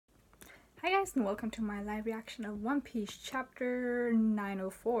Hi guys and welcome to my live reaction of One Piece chapter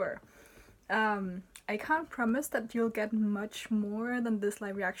 904. I can't promise that you'll get much more than this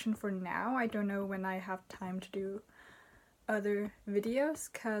live reaction for now. I don't know when I have time to do other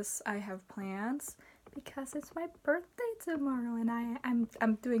videos because I have plans because it's my birthday tomorrow and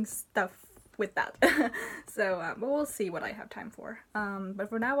I'm doing stuff with that. But we'll see what I have time for. But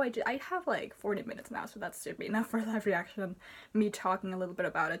for now I have like 40 minutes now, so that should be enough for live reaction. Me talking a little bit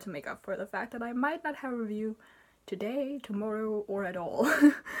about it to make up for the fact that I might not have a review today, tomorrow, or at all.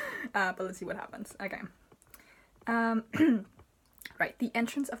 But let's see what happens. Okay. Right, the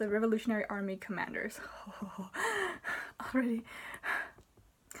entrance of the Revolutionary Army commanders.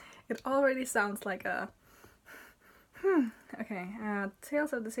 It already sounds like a okay,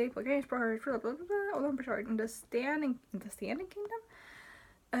 tales of the Sable Games, blah blah blah blah. In the Standing Kingdom,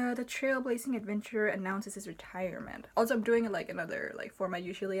 the trailblazing adventurer announces his retirement. Also, I'm doing it like another format.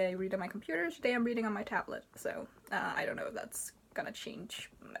 Usually, I read on my computer. Today, I'm reading on my tablet. So I don't know if that's gonna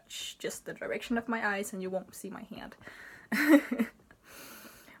change much. Just the direction of my eyes, and you won't see my hand.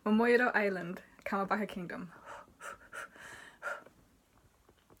 Momoiro Island, Kamabaka Kingdom.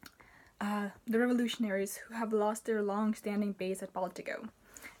 The revolutionaries, who have lost their long-standing base at Baltigo,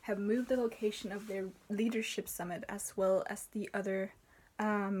 have moved the location of their leadership summit as well as the other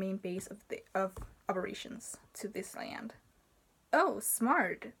main base of operations to this land. Oh,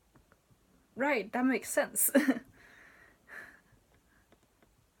 smart. Right, that makes sense.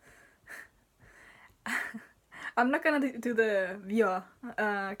 I'm not gonna do the view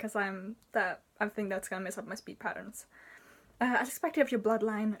because I think that's gonna mess up my speed patterns. As expected of your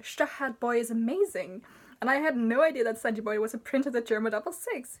bloodline, Shahad Boy is amazing, and I had no idea that Sanji Boy was a prince of the German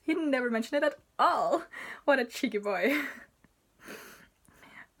 666. He never mentioned it at all. What a cheeky boy.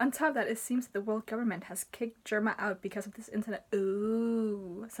 On top of that, it seems that the world government has kicked Germa out because of this incident.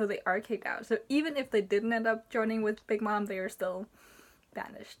 Ooh, so they are kicked out. So even if they didn't end up joining with Big Mom, they are still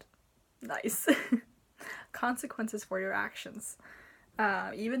banished. Nice. Consequences for your actions.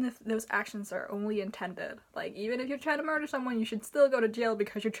 Even if those actions are only intended. Like, even if you're trying to murder someone, you should still go to jail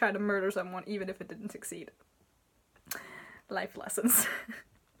because you're trying to murder someone, even if it didn't succeed. Life lessons.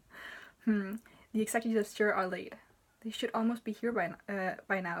 The executives sure are late. They should almost be here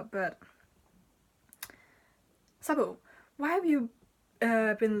by now, but... Sabo, why have you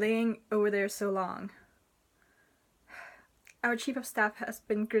been laying over there so long? Our chief of staff has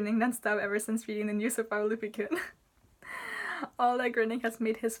been grinning non-stop ever since reading the news of our Luffy-kun. All that grinning has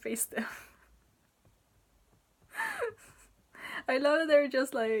made his face stiff. I love that they're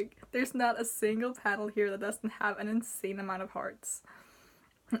just like, there's not a single panel here that doesn't have an insane amount of hearts.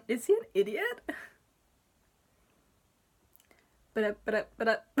 Is he an idiot? But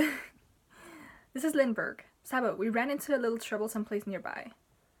This is Lindbergh. Sabo, we ran into a little troublesome place nearby.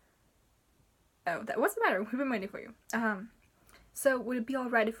 Oh, what's the matter? We've been waiting for you. So would it be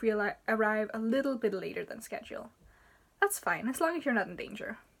alright if we arrive a little bit later than schedule? That's fine, as long as you're not in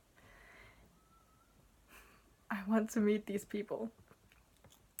danger. I want to meet these people.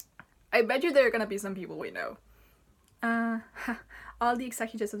 I bet you there are gonna be some people we know. All the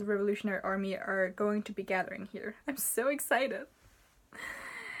executives of the Revolutionary Army are going to be gathering here. I'm so excited.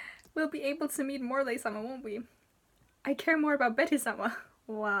 We'll be able to meet Morley-sama, won't we? I care more about Betty-sama.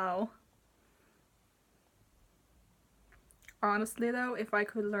 Wow. Honestly though, if I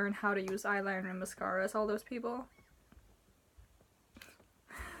could learn how to use eyeliner and mascara as all those people.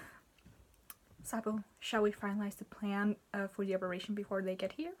 Sabo, shall we finalize the plan for the operation before they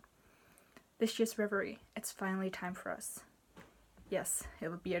get here? This year's reverie, it's finally time for us. Yes, it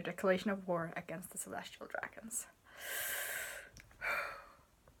will be a declaration of war against the Celestial Dragons.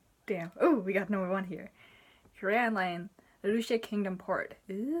 Damn. Oh, we got number 1 here. Grand Line, Lucia Kingdom Port.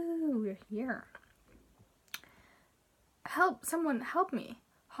 Ooh, we're here. Help! Someone help me!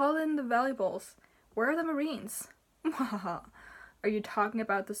 Haul in the valuables. Where are the Marines? Are you talking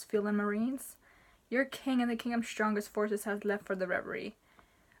about the Sphelan Marines? Your king and the kingdom's strongest forces has left for the reverie.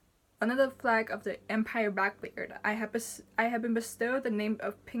 Under the flag of the Empire Blackbeard, I have been bestowed the name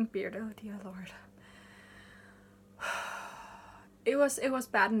of Pinkbeard. Oh dear lord. It was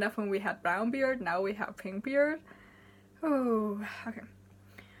bad enough when we had Brownbeard, now we have Pinkbeard. Oh, okay.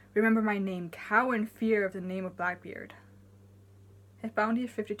 Remember my name, cower in fear of the name of Blackbeard. His bounty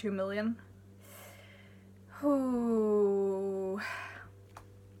is 52 million. Oh.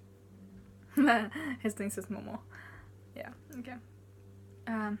 His name says Momo. Yeah, okay.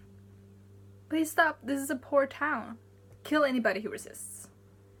 Please stop, this is a poor town. Kill anybody who resists.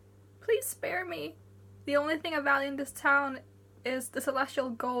 Please spare me. The only thing I value in this town is the celestial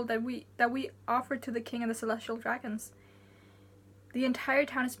gold that we offered to the king and the celestial dragons. The entire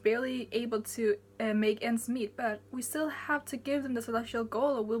town is barely able to make ends meet, but we still have to give them the celestial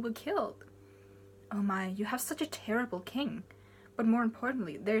gold or we'll be killed. Oh my, you have such a terrible king. But more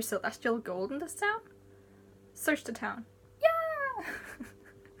importantly, there's celestial gold in this town? Search the town. Yeah!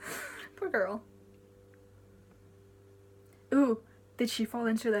 Poor girl. Ooh, did she fall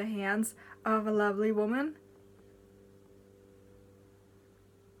into the hands of a lovely woman?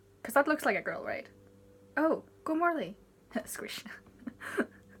 Because that looks like a girl, right? Oh, go Morley. Squish.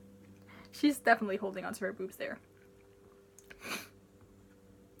 She's definitely holding onto her boobs there.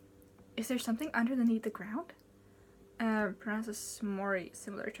 Is there something underneath the ground? Pronounces Mori,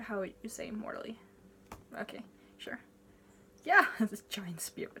 similar to how you say Morley. Okay, sure. Yeah, this giant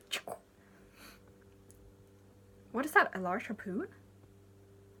spear. What is that? A large harpoon?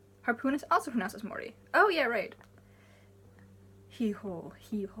 Harpoon is also pronounced as Mori. Oh yeah, right. Hee-ho,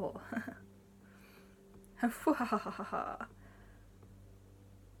 hee-ho.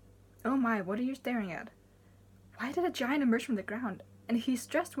 Oh my, what are you staring at? Why did a giant emerge from the ground? And he's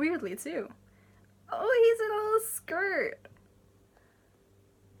dressed weirdly too. Oh, he's in a little skirt.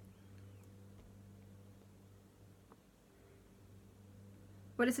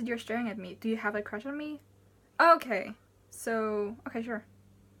 What is it you're staring at me? Do you have a crush on me? Okay. So, okay, sure.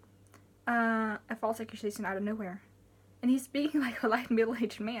 A false accusation out of nowhere. And he's speaking like a light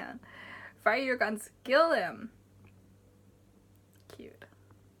middle-aged man. Fire your guns, kill him. Cute.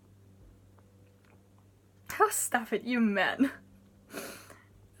 Oh, stop it, you men.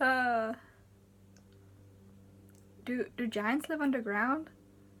 Do giants live underground?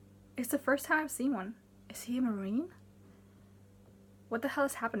 It's the first time I've seen one. Is he a marine? What the hell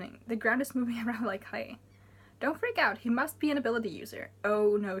is happening? The ground is moving around like clay. Don't freak out, he must be an ability user.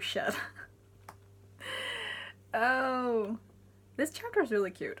 Oh no shit. Oh. This chapter is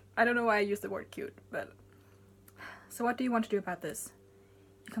really cute. I don't know why I used the word cute, but... So what do you want to do about this?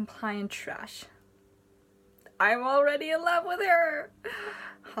 You compliant trash. I'm already in love with her!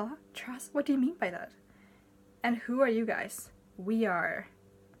 Huh? Trash? What do you mean by that? And who are you guys? We are...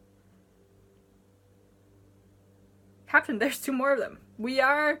 Captain, there's 2 more of them. We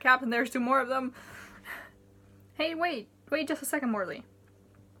are... Captain, there's 2 more of them. Hey, wait just a second, Morley.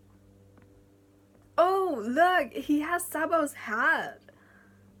 Oh, look! He has Sabo's hat!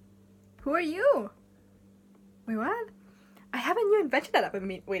 Who are you? Wait, what? I have a new invention that I've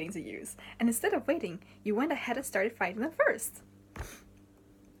been waiting to use. And instead of waiting, you went ahead and started fighting them first.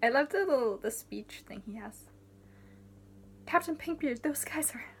 I love the speech thing he has. Captain Pinkbeard, those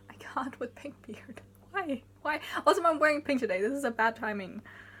guys are... I can't with Pinkbeard. Why? Why? Also, I'm wearing pink today. This is a bad timing.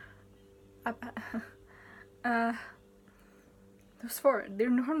 Those 4, they're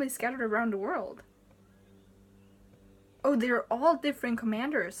normally scattered around the world. Oh, they're all different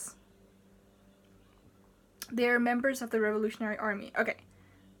commanders. They're members of the Revolutionary Army. Okay.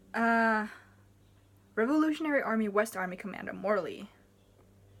 Revolutionary Army West Army Commander, Morley.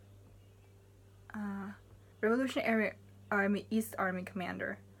 Revolutionary Army East Army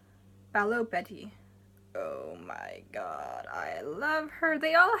Commander, Ballo Betty. Oh my god, I love her.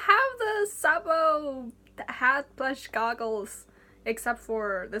 They all have the Sabo hat plush goggles. Except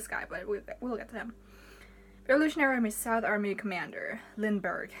for this guy, but we'll get to him. Revolutionary Army South Army Commander,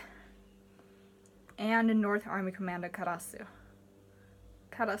 Lindbergh. And the North Army Commander, Karasu.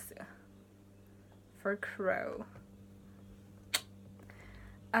 Karasu. For Crow.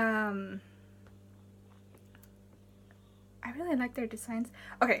 I really like their designs.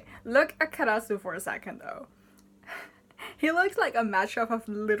 Okay, look at Karasu for a second though. He looks like a mashup of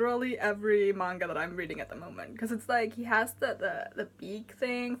literally every manga that I'm reading at the moment. Because it's like, he has the beak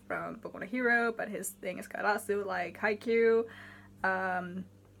thing from Boku no Hero, but his thing is Karasu, like Haikyuu.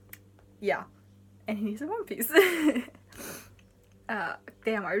 Yeah. And he's in One Piece.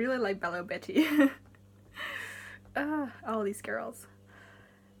 Damn, I really like Ballo Betty. All these girls.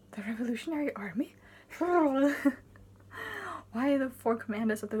 The Revolutionary Army? Why are the 4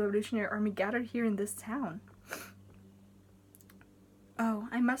 commanders of the Revolutionary Army gathered here in this town? Oh,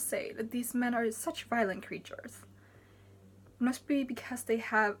 I must say that these men are such violent creatures. It must be because they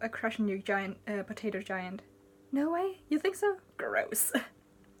have a crush on your giant, potato giant. No way? You think so? Gross.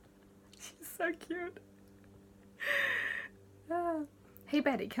 She's so cute. Hey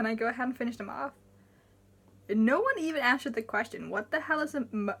Betty, can I go ahead and finish them off? No one even answered the question. What the hell is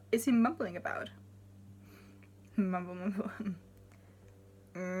he mumbling about? Mumble.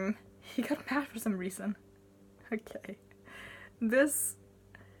 He got mad for some reason. Okay. This,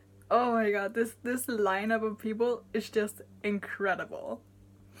 oh my god, this lineup of people is just incredible.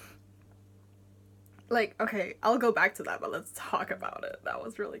 Like, okay, I'll go back to that, but let's talk about it. That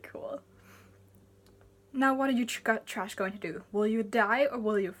was really cool. Now what are you trash going to do? Will you die or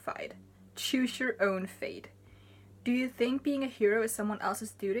will you fight? Choose your own fate. Do you think being a hero is someone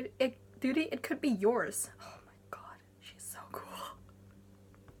else's duty? It could be yours. Oh my god, she's so cool.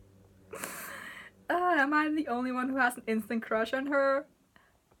 Am I the only one who has an instant crush on her?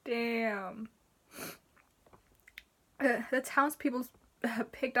 Damn. The townspeople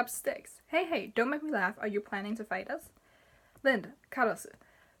picked up sticks. Hey, don't make me laugh. Are you planning to fight us? Lind, Karasu,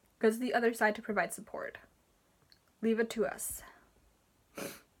 goes to the other side to provide support. Leave it to us.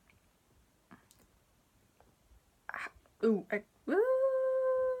 Ooh.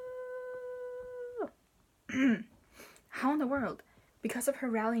 How in the world? Because of her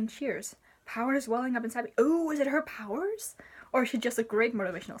rallying cheers. Power is welling up inside me. Ooh, is it her powers? Or is she just a great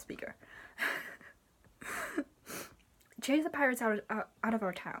motivational speaker? Chase the pirates out of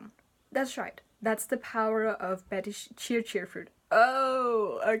our town. That's right. That's the power of Betty's cheer fruit.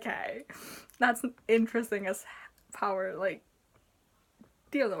 Oh, okay. That's interesting as power, like,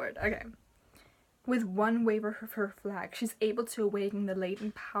 deal the word. Okay. With one wave of her flag, she's able to awaken the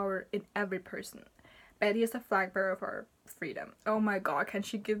latent power in every person. Betty is the flag bearer of our freedom. Oh my god, can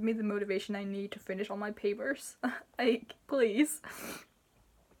she give me the motivation I need to finish all my papers? Like, please.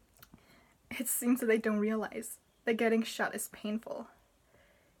 It seems that they don't realize that getting shot is painful.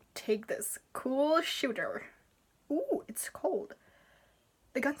 Take this cool shooter. Ooh, it's cold.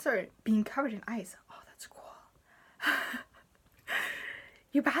 The guns are being covered in ice. Oh, that's cool.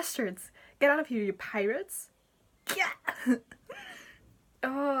 You bastards! Get out of here, you pirates! Yeah!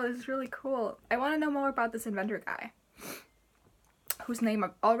 Oh, this is really cool. I want to know more about this inventor guy, whose name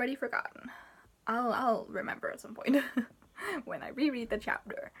I've already forgotten. I'll remember at some point when I reread the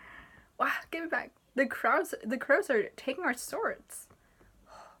chapter. Wow, give it back. The crows are taking our swords.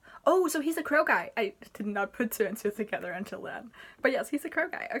 Oh, so he's a crow guy. I did not put two and two together until then. But yes, he's a crow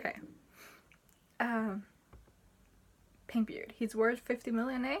guy. Okay. Pinkbeard. He's worth 50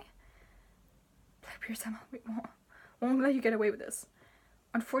 million, eh? Blackbeard somehow won't let you get away with this.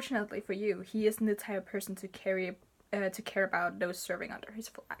 Unfortunately for you, he isn't the type of person to care about those serving under his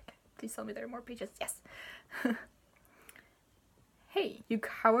flag. Please tell me there are more pages. Yes. Hey, you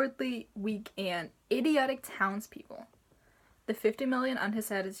cowardly, weak, and idiotic townspeople. The 50 million on his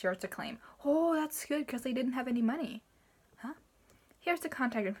head is yours to claim. Oh, that's good, because they didn't have any money. Huh? Here's the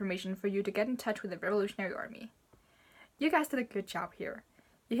contact information for you to get in touch with the Revolutionary Army. You guys did a good job here.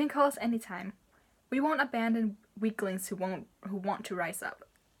 You can call us anytime. We won't abandon weaklings who want to rise up.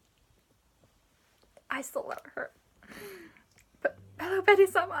 I still love her. But hello,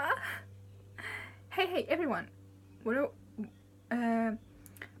 Betty-sama. Hey, everyone. What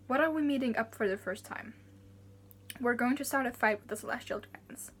are we meeting up for the first time? We're going to start a fight with the Celestial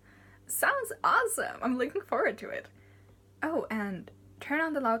Dragons. Sounds awesome. I'm looking forward to it. Oh, and turn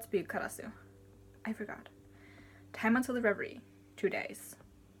on the loudspeaker, Karasu. I forgot. Time until the reverie. 2 days.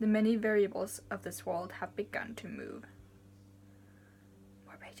 The many variables of this world have begun to move.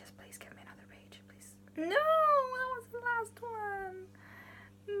 More pages, please. Give me another page, please. No, that was the last one.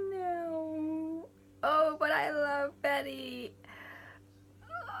 No. Oh, but I love Betty.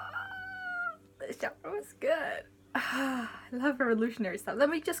 This chapter was good. I love revolutionary stuff. Let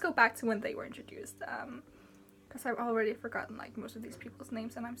me just go back to when they were introduced. Because I've already forgotten like most of these people's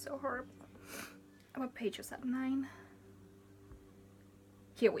names and I'm so horrible. What page was that? 9?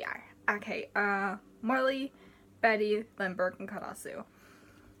 Here we are. Okay, Marley, Betty, Lindbergh, and Karasu.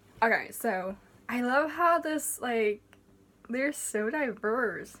 Okay, so I love how this, like, they're so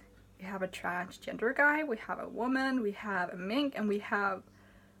diverse. We have a transgender guy, we have a woman, we have a mink, and we have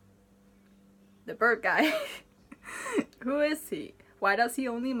the bird guy. Who is he? Why does he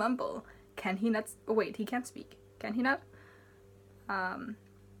only mumble? Can he not? Oh, wait, he can't speak. Can he not?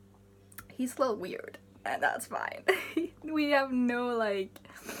 He's a little weird, and that's fine. We have no, like,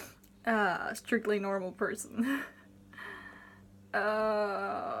 strictly normal person.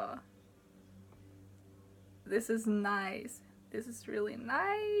 This is nice. This is really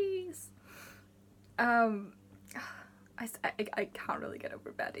nice. I can't really get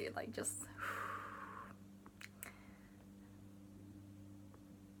over Betty, like, just...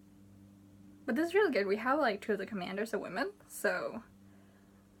 But this is really good. We have, like, 2 of the commanders are women, so...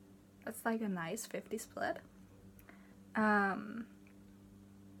 That's, like, a nice 50 split. And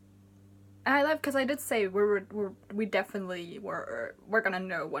I love, because I did say we definitely we're gonna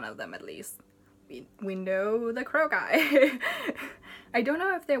know one of them at least. We know the crow guy. I don't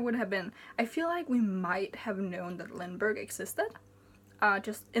know if there would have been... I feel like we might have known that Lindbergh existed.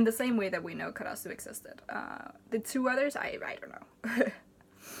 Just in the same way that we know Karasu existed. The 2 others, I don't know.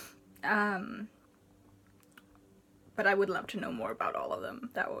 but I would love to know more about all of them.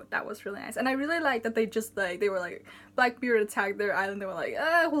 That was really nice. And I really like that they just, like, they were like, Blackbeard attacked their island, they were like,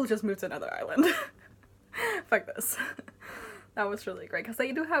 we'll just move to another island. Fuck this. That was really great, because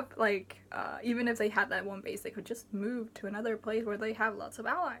they do have, like, even if they had that one base, they could just move to another place where they have lots of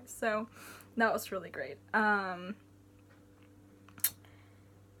allies. So that was really great. I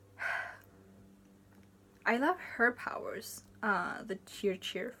love her powers. The cheer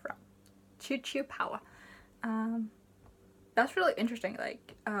power. That's really interesting,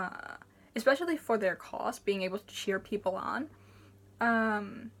 like, especially for their cause, being able to cheer people on.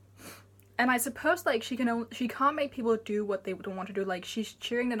 And I suppose, like, she can't make people do what they don't want to do. Like, she's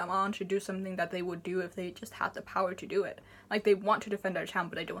cheering them on to do something that they would do if they just had the power to do it. Like, they want to defend their town,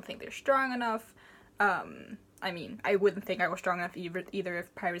 but I don't think they're strong enough. I mean, I wouldn't think I was strong enough either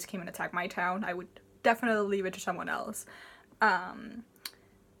if pirates came and attacked my town. I would definitely leave it to someone else.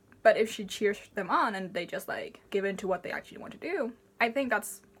 But if she cheers them on and they just, like, give in to what they actually want to do, I think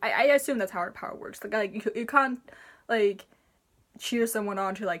that's, I assume that's how her power works. Like you can't, like, cheer someone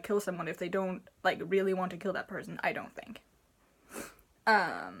on to, like, kill someone if they don't, like, really want to kill that person, I don't think.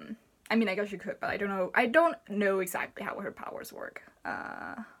 I mean, I guess you could, but I don't know exactly how her powers work.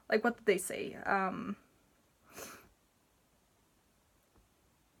 Like, what did they say?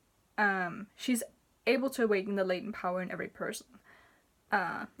 She's able to awaken the latent power in every person.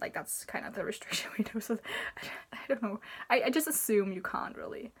 Like, that's kind of the restriction we do, so I don't know. I just assume you can't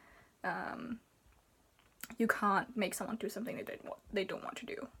really, you can't make someone do something they don't want to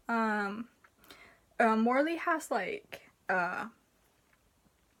do. Morley has, like, I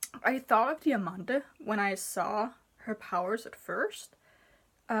thought of Diamante when I saw her powers at first,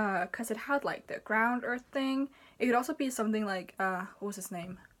 cause it had, like, the ground earth thing. It could also be something like, what was his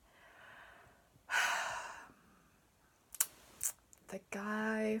name? The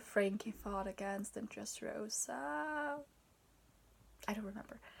guy Frankie fought against in Dressrosa. I don't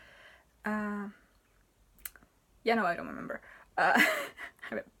remember. Yeah, no, I don't remember. I'm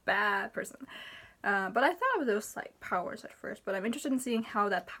a bad person. But I thought of those, like, powers at first, but I'm interested in seeing how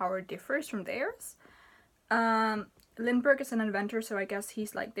that power differs from theirs. Lindbergh is an inventor, so I guess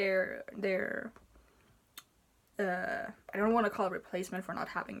he's, like, their I don't want to call it replacement for not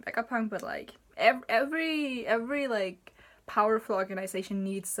having Vegapunk, but, like, every like, powerful organization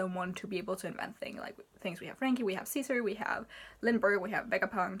needs someone to be able to invent things. We have Frankie, we have Caesar, we have Lindbergh, we have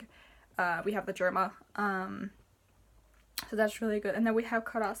Vegapunk, we have the Germa. So that's really good. And then we have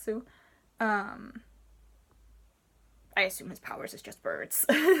Karasu. I assume his powers is just birds.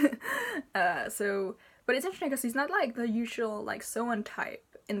 But it's interesting because he's not, like, the usual, like, Zoan type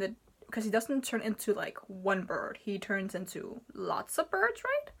because he doesn't turn into, like, one bird. He turns into lots of birds,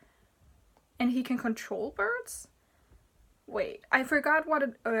 right? And he can control birds? Wait, I forgot what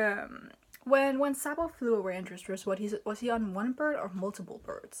it, when Sabo flew away in Dressrosa, was he on one bird or multiple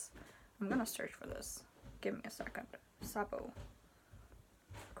birds? I'm gonna search for this. Give me a second. Sabo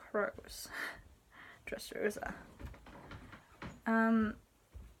crows. Dressrosa.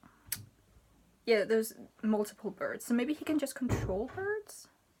 Yeah, there's multiple birds. So maybe he can just control birds?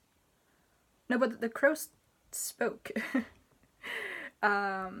 No, but the crows spoke.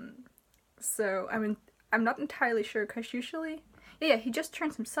 So, I mean, I'm not entirely sure, because usually... Yeah, he just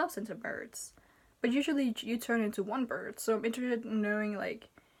turns himself into birds. But usually you turn into one bird, so I'm interested in knowing, like,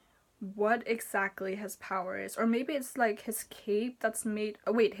 what exactly his power is. Or maybe it's, like, his cape that's made...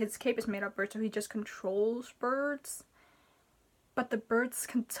 Oh, wait, his cape is made of birds, so he just controls birds? But the birds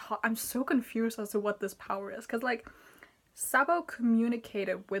can talk... I'm so confused as to what this power is, because, like, Sabo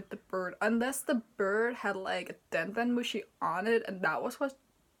communicated with the bird, unless the bird had, like, a Dendenmushi on it, and that was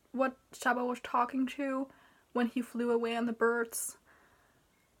what Sabo was talking to when he flew away on the birds.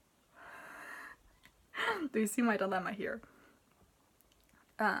 Do you see my dilemma here?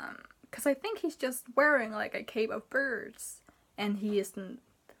 Because I think he's just wearing, like, a cape of birds, and he isn't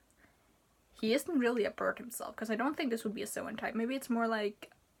really a bird himself, because I don't think this would be a Zoan type. Maybe it's more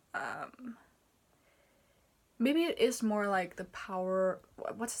like, maybe it is more like the power,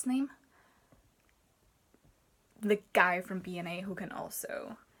 what's his name? The guy from BNA who can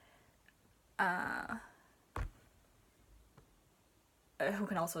also,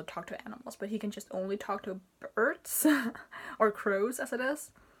 talk to animals, but he can just only talk to birds, or crows as it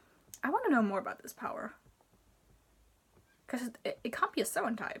is. I want to know more about this power. Because it can't be a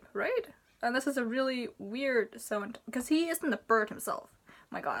Zoan type, right? And this is a really weird Zoan type, because he isn't a bird himself. Oh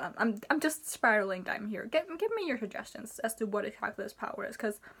my god, I'm just spiraling down here. Give me your suggestions as to what exactly this power is,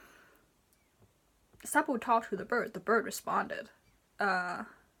 because Sabo talked to the bird responded.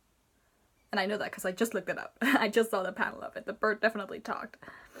 And I know that because I just looked it up. I just saw the panel of it. The bird definitely talked.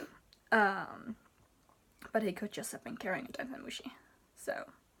 But but he could just have been carrying a Dantamushi. So,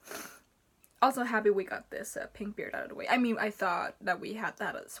 also happy we got this pink beard out of the way. I mean, I thought that we had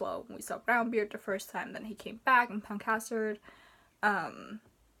that as well when we saw brown beard the first time, then he came back in Punk Hazard. And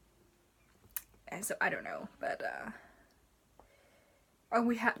so I don't know, but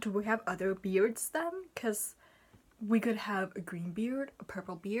do we have other beards then? Because we could have a green beard, a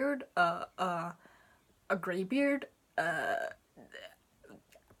purple beard, a gray beard,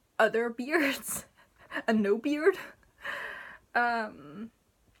 other beards, a no beard. And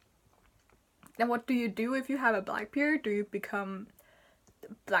what do you do if you have a black beard? Do you become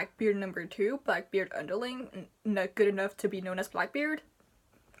Blackbeard number 2, Blackbeard underling, not good enough to be known as Blackbeard?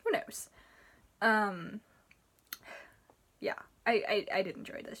 Who knows? Yeah, I did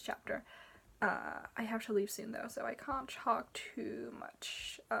enjoy this chapter. I have to leave soon though, so I can't talk too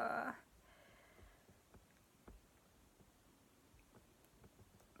much.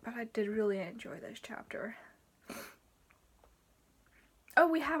 But I did really enjoy this chapter.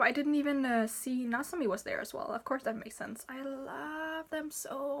 Oh, I didn't even see Nasumi was there as well. Of course, that makes sense. I love them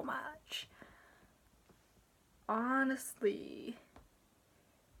so much. Honestly.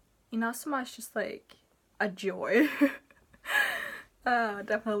 Inazuma is just like a joy.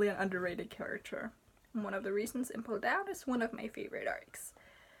 Definitely an underrated character. One of the reasons Impel Down is one of my favorite arcs.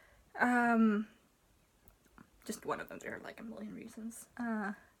 Just one of them, there are like a million reasons.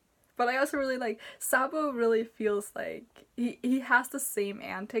 But I also really like, Sabo really feels like he has the same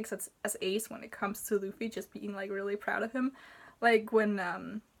antics as Ace when it comes to Luffy just being like really proud of him. Like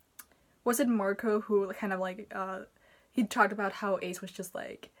when, was it Marco who kind of like, he talked about how Ace was just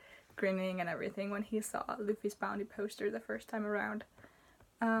like grinning and everything when he saw Luffy's bounty poster the first time around.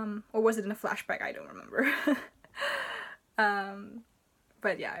 Or was it in a flashback? I don't remember.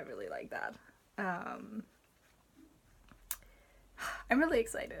 But yeah, I really like that. I'm really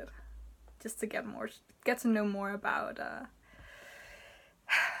excited just to get to know more about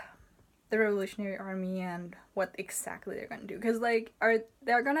the Revolutionary Army and what exactly they're gonna do. Because like,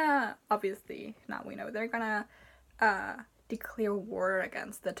 they're gonna, obviously, now we know, they're gonna declare war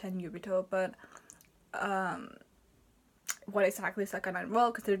against the Tenryubito, but what exactly is that gonna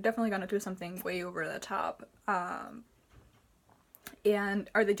involve? Because they're definitely gonna do something way over the top. And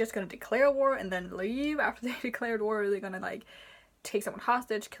are they just gonna declare war and then leave after they declared war? Or are they gonna like take someone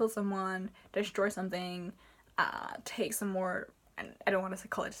hostage, kill someone, destroy something, take some more, and I don't want to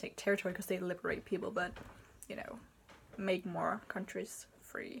call it take territory because they liberate people, but, you know, make more countries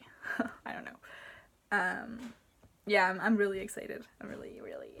free. I don't know. Yeah, I'm really excited. I'm really,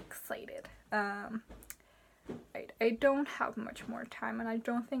 really excited. I don't have much more time, and I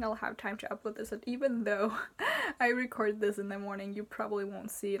don't think I'll have time to upload this, and even though I record this in the morning, you probably won't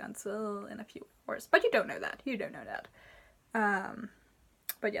see it until in a few hours. But you don't know that. You don't know that.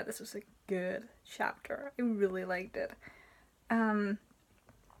 But yeah, this was a good chapter. I really liked it.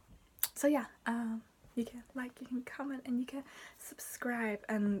 So yeah, you can like, you can comment, and you can subscribe,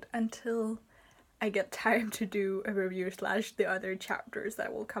 and until I get time to do a review / the other chapters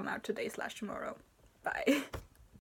that will come out today / tomorrow. Bye.